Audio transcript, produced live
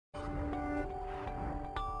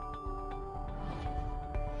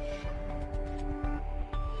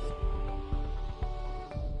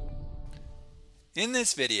In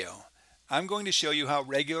this video, I'm going to show you how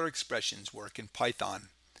regular expressions work in Python.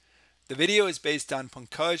 The video is based on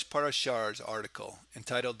Pankaj Parashar's article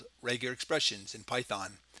entitled Regular Expressions in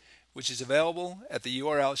Python, which is available at the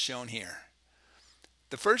URL shown here.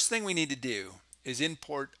 The first thing we need to do is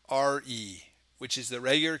import RE, which is the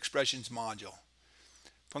Regular Expressions module.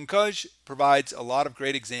 Pankaj provides a lot of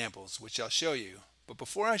great examples, which I'll show you, but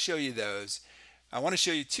before I show you those, I want to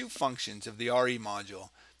show you two functions of the RE module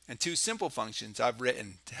and two simple functions I've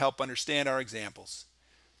written to help understand our examples.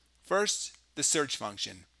 First, the search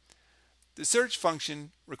function. The search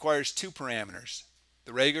function requires two parameters,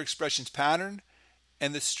 the regular expressions pattern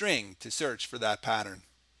and the string to search for that pattern.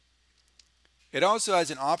 It also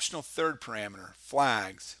has an optional third parameter,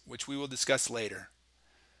 flags, which we will discuss later.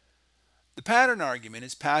 The pattern argument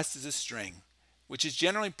is passed as a string, which is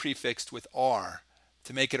generally prefixed with R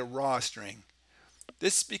to make it a raw string.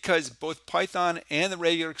 This is because both Python and the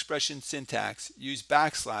regular expression syntax use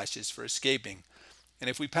backslashes for escaping, and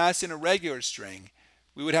if we pass in a regular string,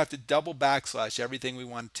 we would have to double backslash everything we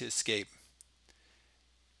want to escape.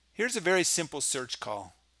 Here's a very simple search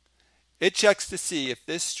call. It checks to see if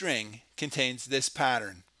this string contains this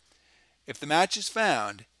pattern. If the match is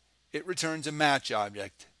found, it returns a match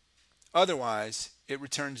object. Otherwise, it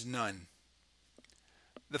returns none.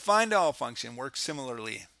 The findAll function works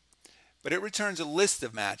similarly, but it returns a list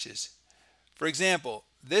of matches. For example,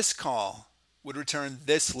 this call would return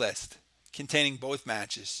this list containing both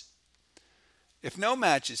matches. If no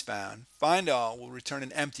match is found, findAll will return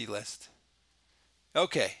an empty list.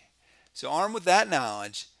 Okay, so armed with that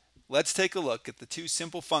knowledge, let's take a look at the two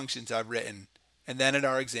simple functions I've written and then at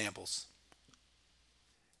our examples.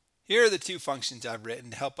 Here are the two functions I've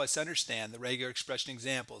written to help us understand the regular expression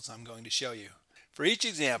examples I'm going to show you. For each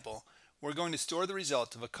example, we're going to store the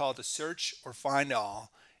result of a call to search or find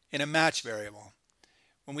all in a match variable.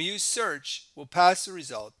 When we use search, we'll pass the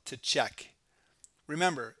result to check.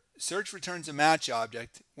 Remember, search returns a match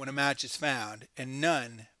object when a match is found and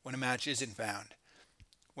none when a match isn't found.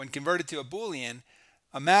 When converted to a Boolean,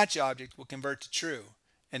 a match object will convert to true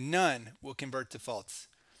and none will convert to false.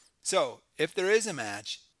 So if there is a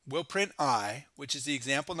match, we'll print I, which is the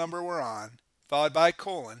example number we're on, followed by a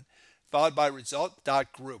colon, followed by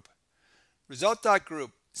result.group.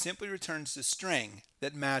 Result.group simply returns the string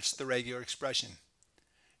that matched the regular expression.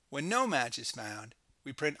 When no match is found,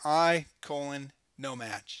 we print I, no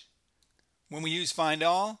match. When we use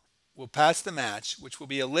findAll, we'll pass the match, which will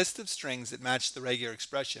be a list of strings that match the regular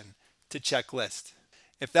expression, to check list.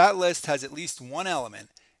 If that list has at least one element,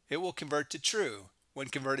 it will convert to true when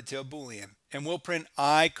converted to a Boolean, and we'll print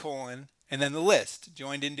I, and then the list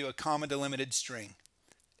joined into a comma delimited string.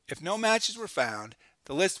 If no matches were found,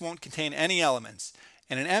 the list won't contain any elements,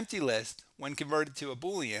 and an empty list, when converted to a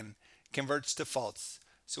Boolean, converts to false.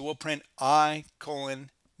 So we'll print I,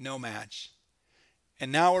 no match.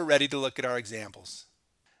 And now we're ready to look at our examples.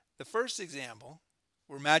 The first example,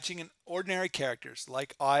 we're matching in ordinary characters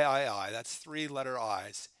like I, that's 3-letter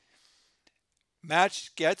I's.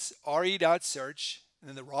 Match gets re.search, and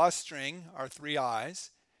then the raw string are 3 I's,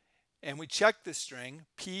 and we check the string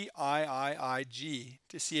PIIIG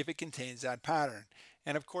to see if it contains that pattern.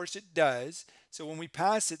 And of course it does, so when we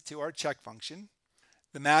pass it to our check function,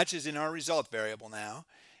 the match is in our result variable now,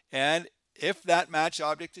 and if that match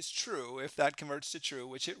object is true, if that converts to true,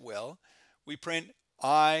 which it will, we print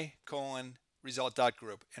I,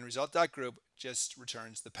 result.group, and result.group just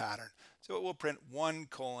returns the pattern. So it will print 1,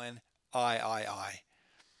 I.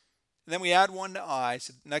 And then we add 1 to I,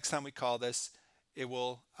 so next time we call this, it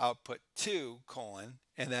will output 2,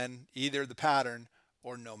 and then either the pattern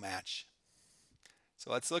or no match.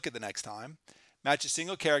 So let's look at the next time. Match a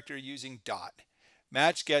single character using dot.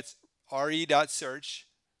 Match gets re.search,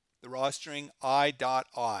 the raw string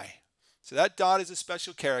I.I. So that dot is a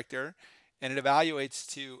special character, and it evaluates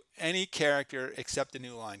to any character except the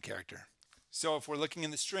new line character. So if we're looking in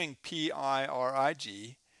the string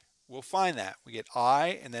PIRIG, we'll find that. We get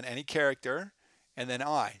I and then any character and then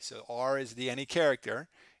I. So R is the any character.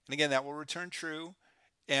 And again, that will return true,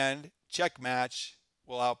 and check match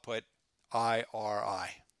will output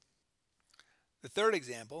IRI. The third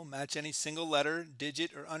example, match any single letter,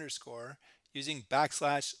 digit, or underscore using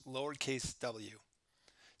backslash lowercase w.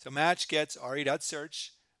 So match gets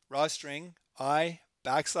re.search, raw string I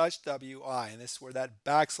backslash WI, and this is where that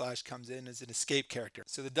backslash comes in as an escape character.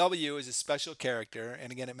 So the W is a special character,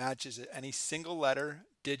 and again it matches any single letter,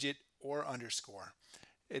 digit, or underscore.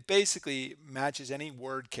 It basically matches any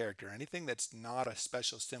word character, anything that's not a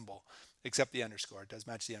special symbol, except the underscore. It does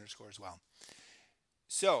match the underscore as well.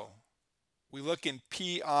 So we look in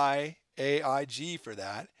PIAIG for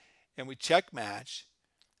that, and we check match,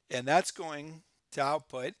 and that's going to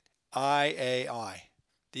output IAI.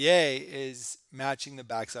 The A is matching the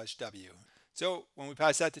backslash W. So when we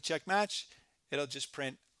pass that to check match, it'll just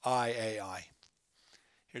print IAI.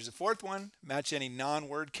 Here's the fourth one, match any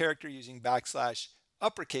non-word character using backslash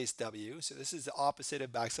uppercase W. So this is the opposite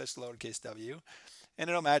of backslash lowercase w. And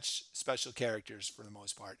it'll match special characters for the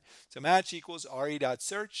most part. So match equals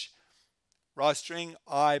re.search, raw string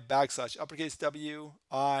I backslash uppercase W,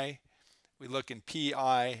 I. We look in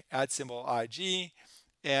PI at symbol IG,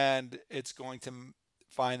 and it's going to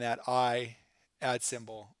find that I at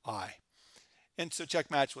symbol I. And so check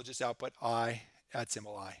match will just output I at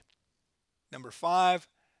symbol I. Number 5,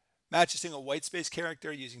 match a single white space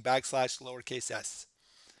character using backslash lowercase s.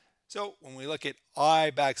 So when we look at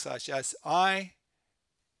I backslash s I,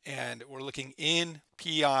 and we're looking in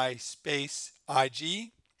PI space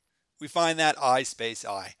IG, we find that I space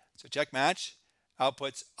I. So check match,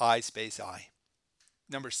 outputs I space I.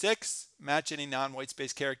 Number 6, match any non-white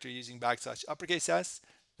space character using backslash uppercase s.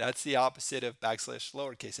 That's the opposite of backslash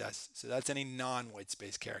lowercase s. So that's any non-white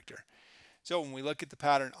space character. So when we look at the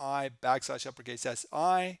pattern I backslash uppercase s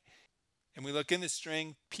I, and we look in the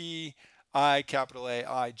string P I capital A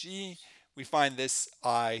I G, we find this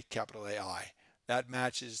I capital A I. That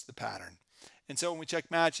matches the pattern. And so when we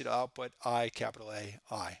check match, it'll output I capital A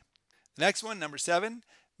I. The next one, number 7,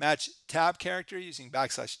 match tab character using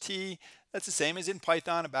backslash T. That's the same as in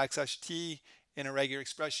Python. A backslash T in a regular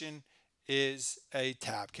expression is a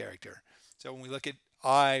tab character. So when we look at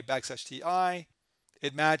I backslash TI,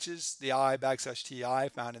 it matches the I backslash TI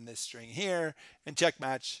found in this string here, and check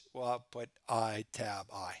match will output I tab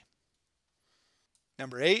I.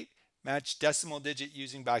 Number 8, match decimal digit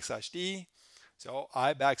using backslash D. So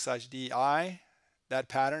I backslash DI, that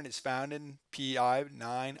pattern is found in PI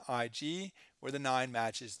 9IG, where the 9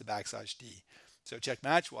 matches the backslash D. So check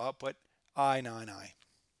match will output I9I.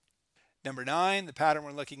 Number 9, the pattern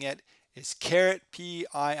we're looking at is caret PII.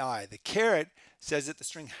 The caret says that the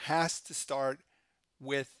string has to start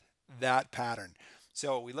with that pattern.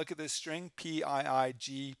 So we look at this string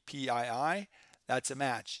PIIG PII, that's a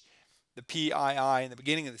match. The PII in the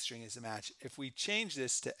beginning of the string is a match. If we change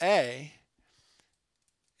this to A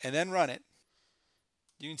and then run it,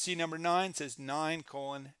 you can see number 9 says 9 :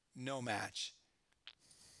 no match.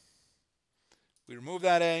 We remove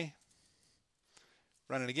that A,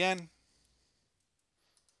 run it again,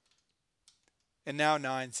 and now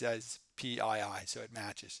 9 says PII, so it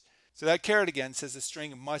matches. So that caret again says the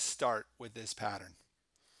string must start with this pattern.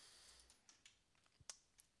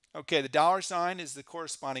 Okay, the $sign is the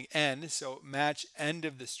corresponding end, so match end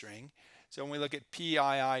of the string. So when we look at PII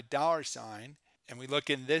 $, and we look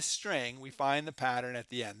in this string, we find the pattern at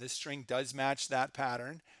the end. This string does match that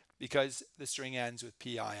pattern because the string ends with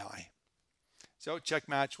PII. So check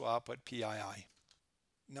match will output PII.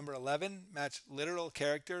 Number 11, match literal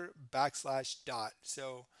character backslash dot.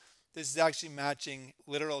 So this is actually matching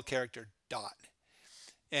literal character dot.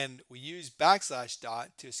 And we use backslash dot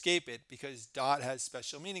to escape it because dot has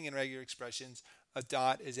special meaning in regular expressions. A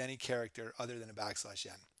dot is any character other than a backslash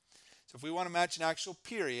n. So if we want to match an actual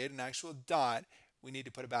period, an actual dot, we need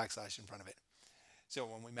to put a backslash in front of it. So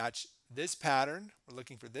when we match this pattern, we're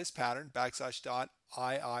looking for this pattern, backslash dot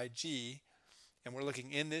IIG, and we're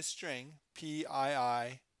looking in this string,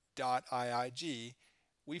 PII dot IIG,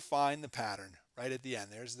 we find the pattern right at the end.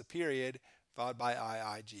 There's the period followed by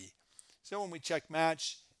IIG. So when we check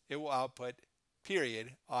match, it will output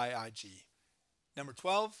period IIG. Number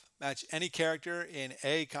 12, match any character in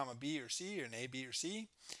A, comma B or C, or in A, B, or C.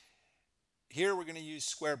 Here we're going to use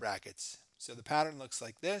square brackets. So the pattern looks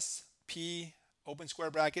like this: P, open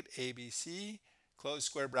square bracket, ABC, close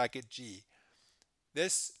square bracket, G.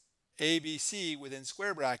 This ABC within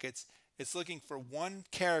square brackets, it's looking for one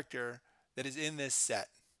character that is in this set.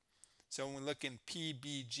 So when we look in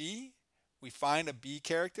PBG, we find a B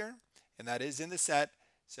character, and that is in the set.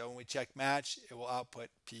 So when we check match, it will output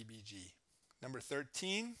PBG. Number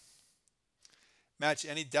 13, match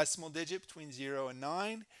any decimal digit between 0 and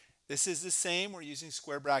 9. This is the same. We're using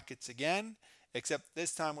square brackets again, except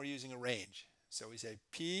this time we're using a range. So we say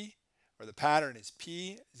P, or the pattern is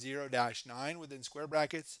P 0-9 within square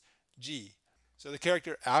brackets, G. So the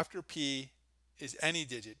character after P is any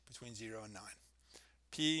digit between 0 and 9.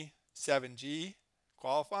 P7G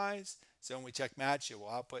qualifies. So when we check match, it will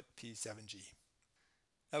output P7G.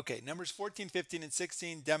 Okay, numbers 14, 15, and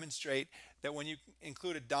 16 demonstrate that when you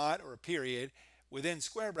include a dot or a period within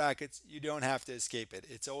square brackets, you don't have to escape it.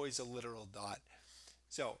 It's always a literal dot.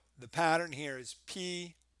 So the pattern here is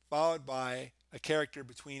P followed by a character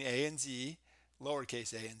between A and Z,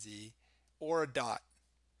 lowercase a and Z, or a dot,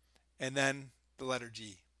 and then the letter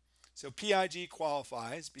G. So PIG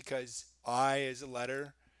qualifies because I is a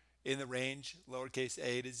letter in the range lowercase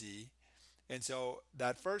a to z. And so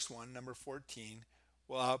that first one, number 14,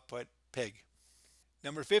 will output pig.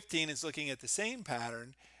 Number 15 is looking at the same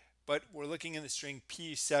pattern, but we're looking in the string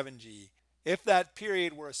P7G. If that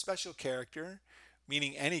period were a special character,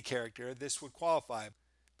 meaning any character, this would qualify.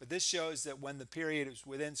 But this shows that when the period is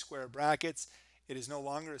within square brackets, it is no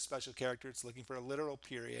longer a special character. It's looking for a literal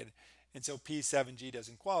period. And so P7G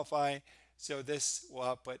doesn't qualify. So this will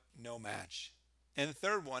output no match. And the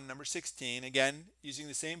third one, number 16, again, using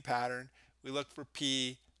the same pattern, we look for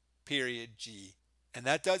P period G. And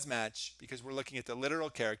that does match because we're looking at the literal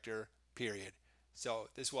character period. So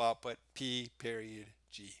this will output P period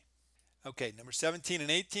G. Okay, number 17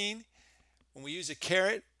 and 18, when we use a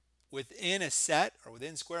caret within a set or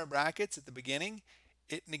within square brackets at the beginning,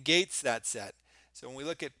 it negates that set. So when we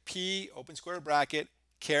look at P, open square bracket,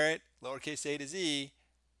 caret, lowercase a to z,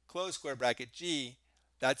 close square bracket G,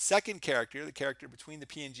 that second character, the character between the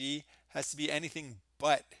P and G, has to be anything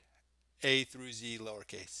but a through z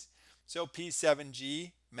lowercase. So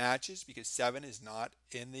P7G matches because 7 is not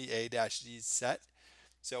in the A-Z set.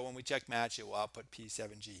 So when we check match, it will output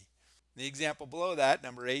P7G. The example below that,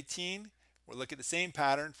 number 18, we'll look at the same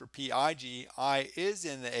pattern for PIG. I is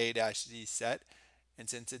in the A-Z set, and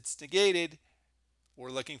since it's negated,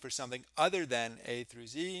 we're looking for something other than A through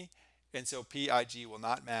Z, and so PIG will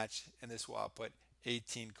not match, and this will output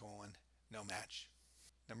 18 : no match.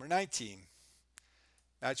 Number 19,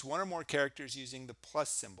 match one or more characters using the plus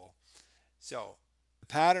symbol. So the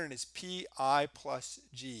pattern is PI plus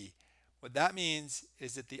G. What that means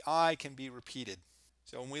is that the I can be repeated.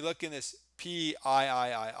 So when we look in this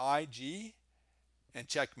PIIIIG and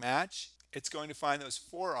check match, it's going to find those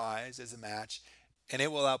 4 I's as a match, and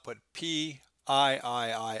it will output PIIIIG.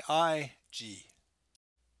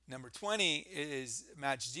 Number 20 is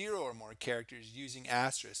match 0 or more characters using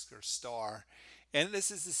asterisk or star. And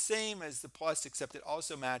this is the same as the plus, except it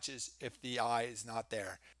also matches if the I is not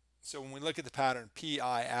there. So when we look at the pattern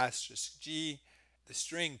PI asterisk G, the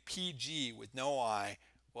string PG with no I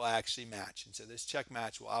will actually match. And so this check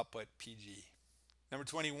match will output PG. Number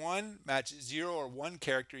 21, match 0 or 1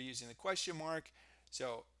 character using the question mark.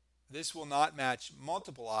 So this will not match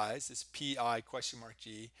multiple I's, this PI question mark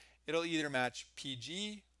G. It'll either match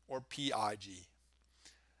PG or PIG.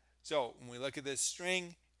 So when we look at this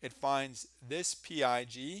string, it finds this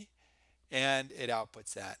PIG and it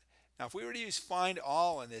outputs that. Now if we were to use find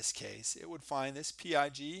all in this case, it would find this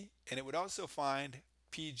PIG and it would also find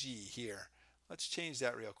PG here. Let's change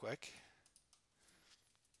that real quick.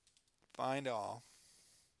 Find all.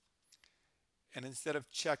 And instead of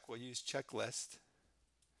check, we'll use checklist.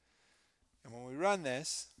 And when we run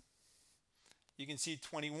this, you can see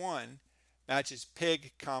 21 matches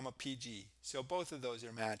pig, comma, PG. So both of those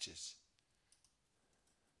are matches.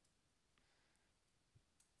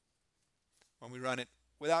 When we run it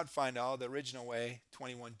without find all, the original way,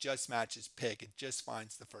 21 just matches pig. It just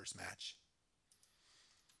finds the first match.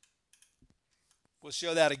 We'll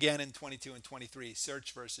show that again in 22 and 23,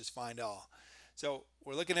 search versus find all. So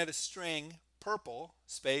we're looking at a string, purple,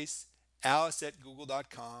 space, Alice at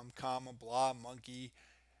google.com, comma, blah, monkey,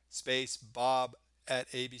 space, Bob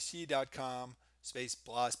at abc.com, space,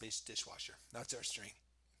 blah, space, dishwasher. That's our string.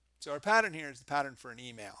 So our pattern here is the pattern for an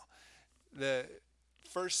email. The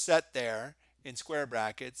first set there in square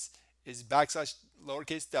brackets is backslash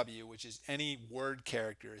lowercase w, which is any word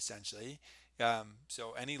character essentially.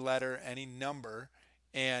 So any letter, any number,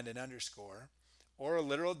 and an underscore, or a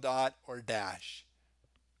literal dot or dash.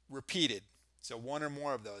 Repeated. So one or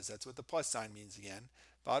more of those. That's what the plus sign means again.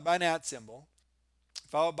 Followed by an @ symbol,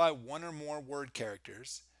 followed by one or more word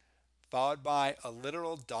characters, followed by a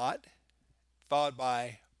literal dot, followed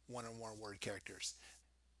by one or more word characters.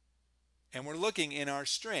 And we're looking in our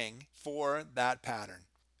string for that pattern.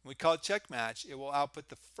 When we call check match, it will output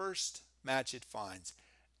the first match it finds,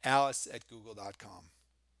 Alice at google.com.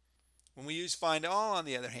 When we use find all, on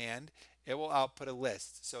the other hand, it will output a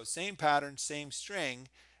list. So same pattern, same string,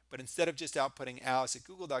 but instead of just outputting Alice at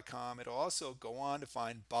google.com, it'll also go on to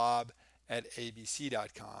find Bob at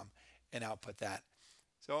abc.com and output that.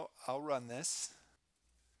 So I'll run this.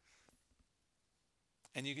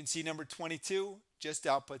 And you can see number 22 just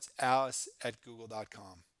outputs Alice at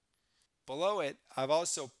google.com. Below it, I've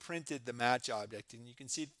also printed the match object, and you can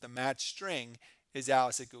see that the match string is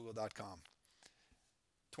Alice at google.com.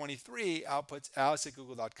 23 outputs Alice at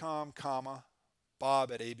google.com, comma,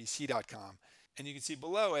 Bob at abc.com. And you can see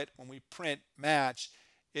below it, when we print match,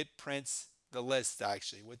 it prints the list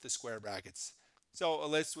actually with the square brackets. So a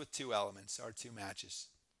list with 2 elements are 2 matches.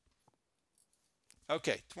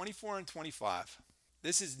 Okay, 24 and 25.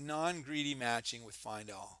 This is non-greedy matching with find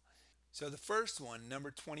all. So the first one,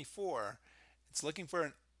 number 24, it's looking for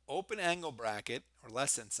an open angle bracket or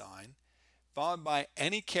less than sign, followed by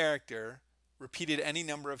any character repeated any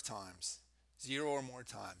number of times, 0 or more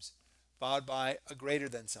times, followed by a greater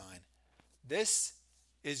than sign. This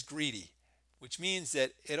is greedy, which means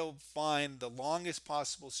that it'll find the longest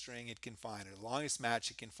possible string it can find, or the longest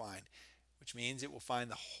match it can find, which means it will find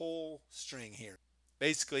the whole string here.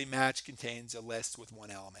 Basically, match contains a list with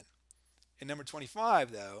one element. In number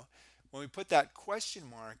 25, though, when we put that question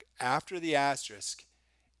mark after the asterisk,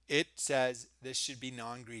 it says this should be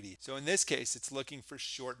non-greedy. So in this case, it's looking for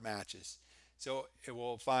short matches. So it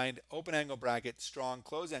will find open angle bracket, strong,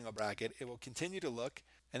 close angle bracket. It will continue to look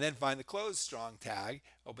and then find the close strong tag,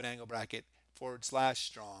 open angle bracket, /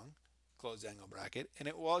 strong, close angle bracket. And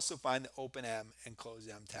it will also find the open M and close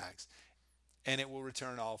M tags. And it will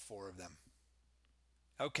return all 4 of them.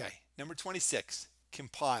 Okay, number 26,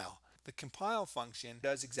 compile. The compile function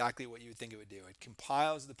does exactly what you would think it would do. It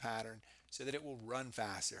compiles the pattern so that it will run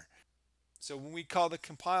faster. So when we call the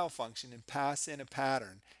compile function and pass in a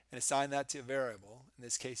pattern and assign that to a variable, in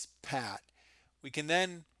this case pat, we can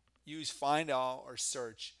then use find all or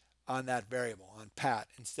search on that variable, on pat,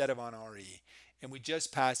 instead of on re. And we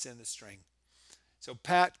just pass in the string. So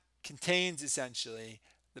pat contains essentially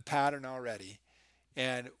the pattern already.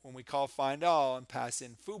 And when we call find all and pass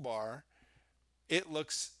in foobar, it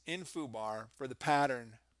looks in foobar for the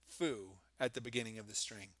pattern foo at the beginning of the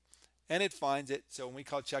string. And it finds it. So when we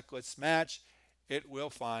call checklist match, it will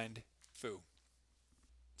find foo.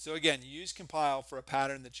 So again, you use compile for a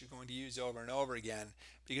pattern that you're going to use over and over again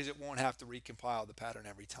because it won't have to recompile the pattern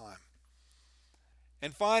every time.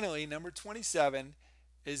 And finally, number 27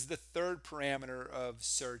 is the third parameter of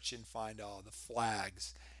search and find all, the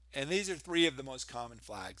flags. And these are 3 of the most common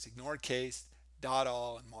flags: ignore case,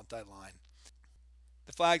 .all, and multi-line.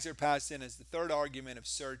 The flags are passed in as the third argument of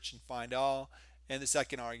search and find all and the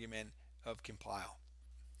second argument of compile.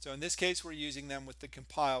 So in this case, we're using them with the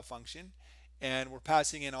compile function, and we're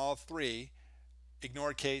passing in all 3,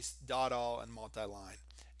 ignore case, .all, and multi-line.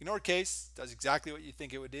 Ignore case does exactly what you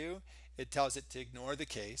think it would do. It tells it to ignore the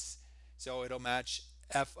case. So it'll match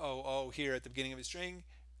FOO here at the beginning of a string,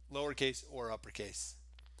 lowercase or uppercase.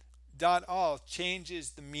 .all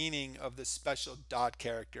changes the meaning of the special dot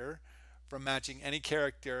character from matching any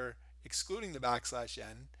character excluding the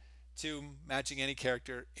 \n to matching any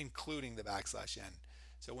character including the \n.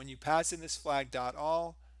 So when you pass in this flag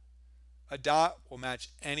 .all, a dot will match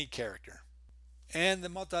any character. And the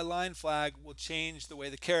multi-line flag will change the way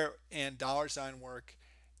the caret and $sign work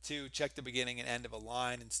to check the beginning and end of a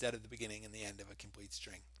line instead of the beginning and the end of a complete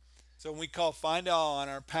string. So when we call find all on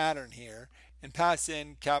our pattern here and pass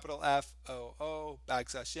in capital FOO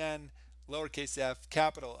 \n, lowercase f,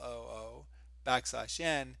 capital OO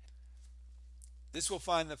 \n, this will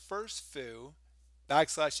find the first foo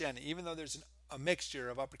 \n. Even though there's a mixture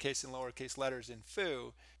of uppercase and lowercase letters in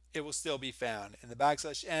foo, it will still be found. And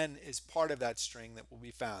the \n is part of that string that will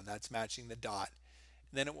be found. That's matching the dot.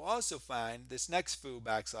 And then it will also find this next foo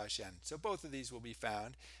 \n. So both of these will be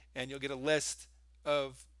found, and you'll get a list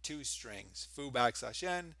of 2 strings, foo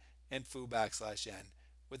 \n and foo \n,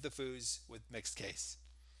 with the foos with mixed case.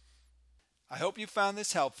 I hope you found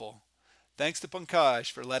this helpful. Thanks to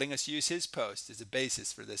Pankaj for letting us use his post as a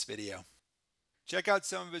basis for this video. Check out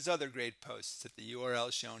some of his other great posts at the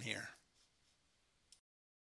URL shown here.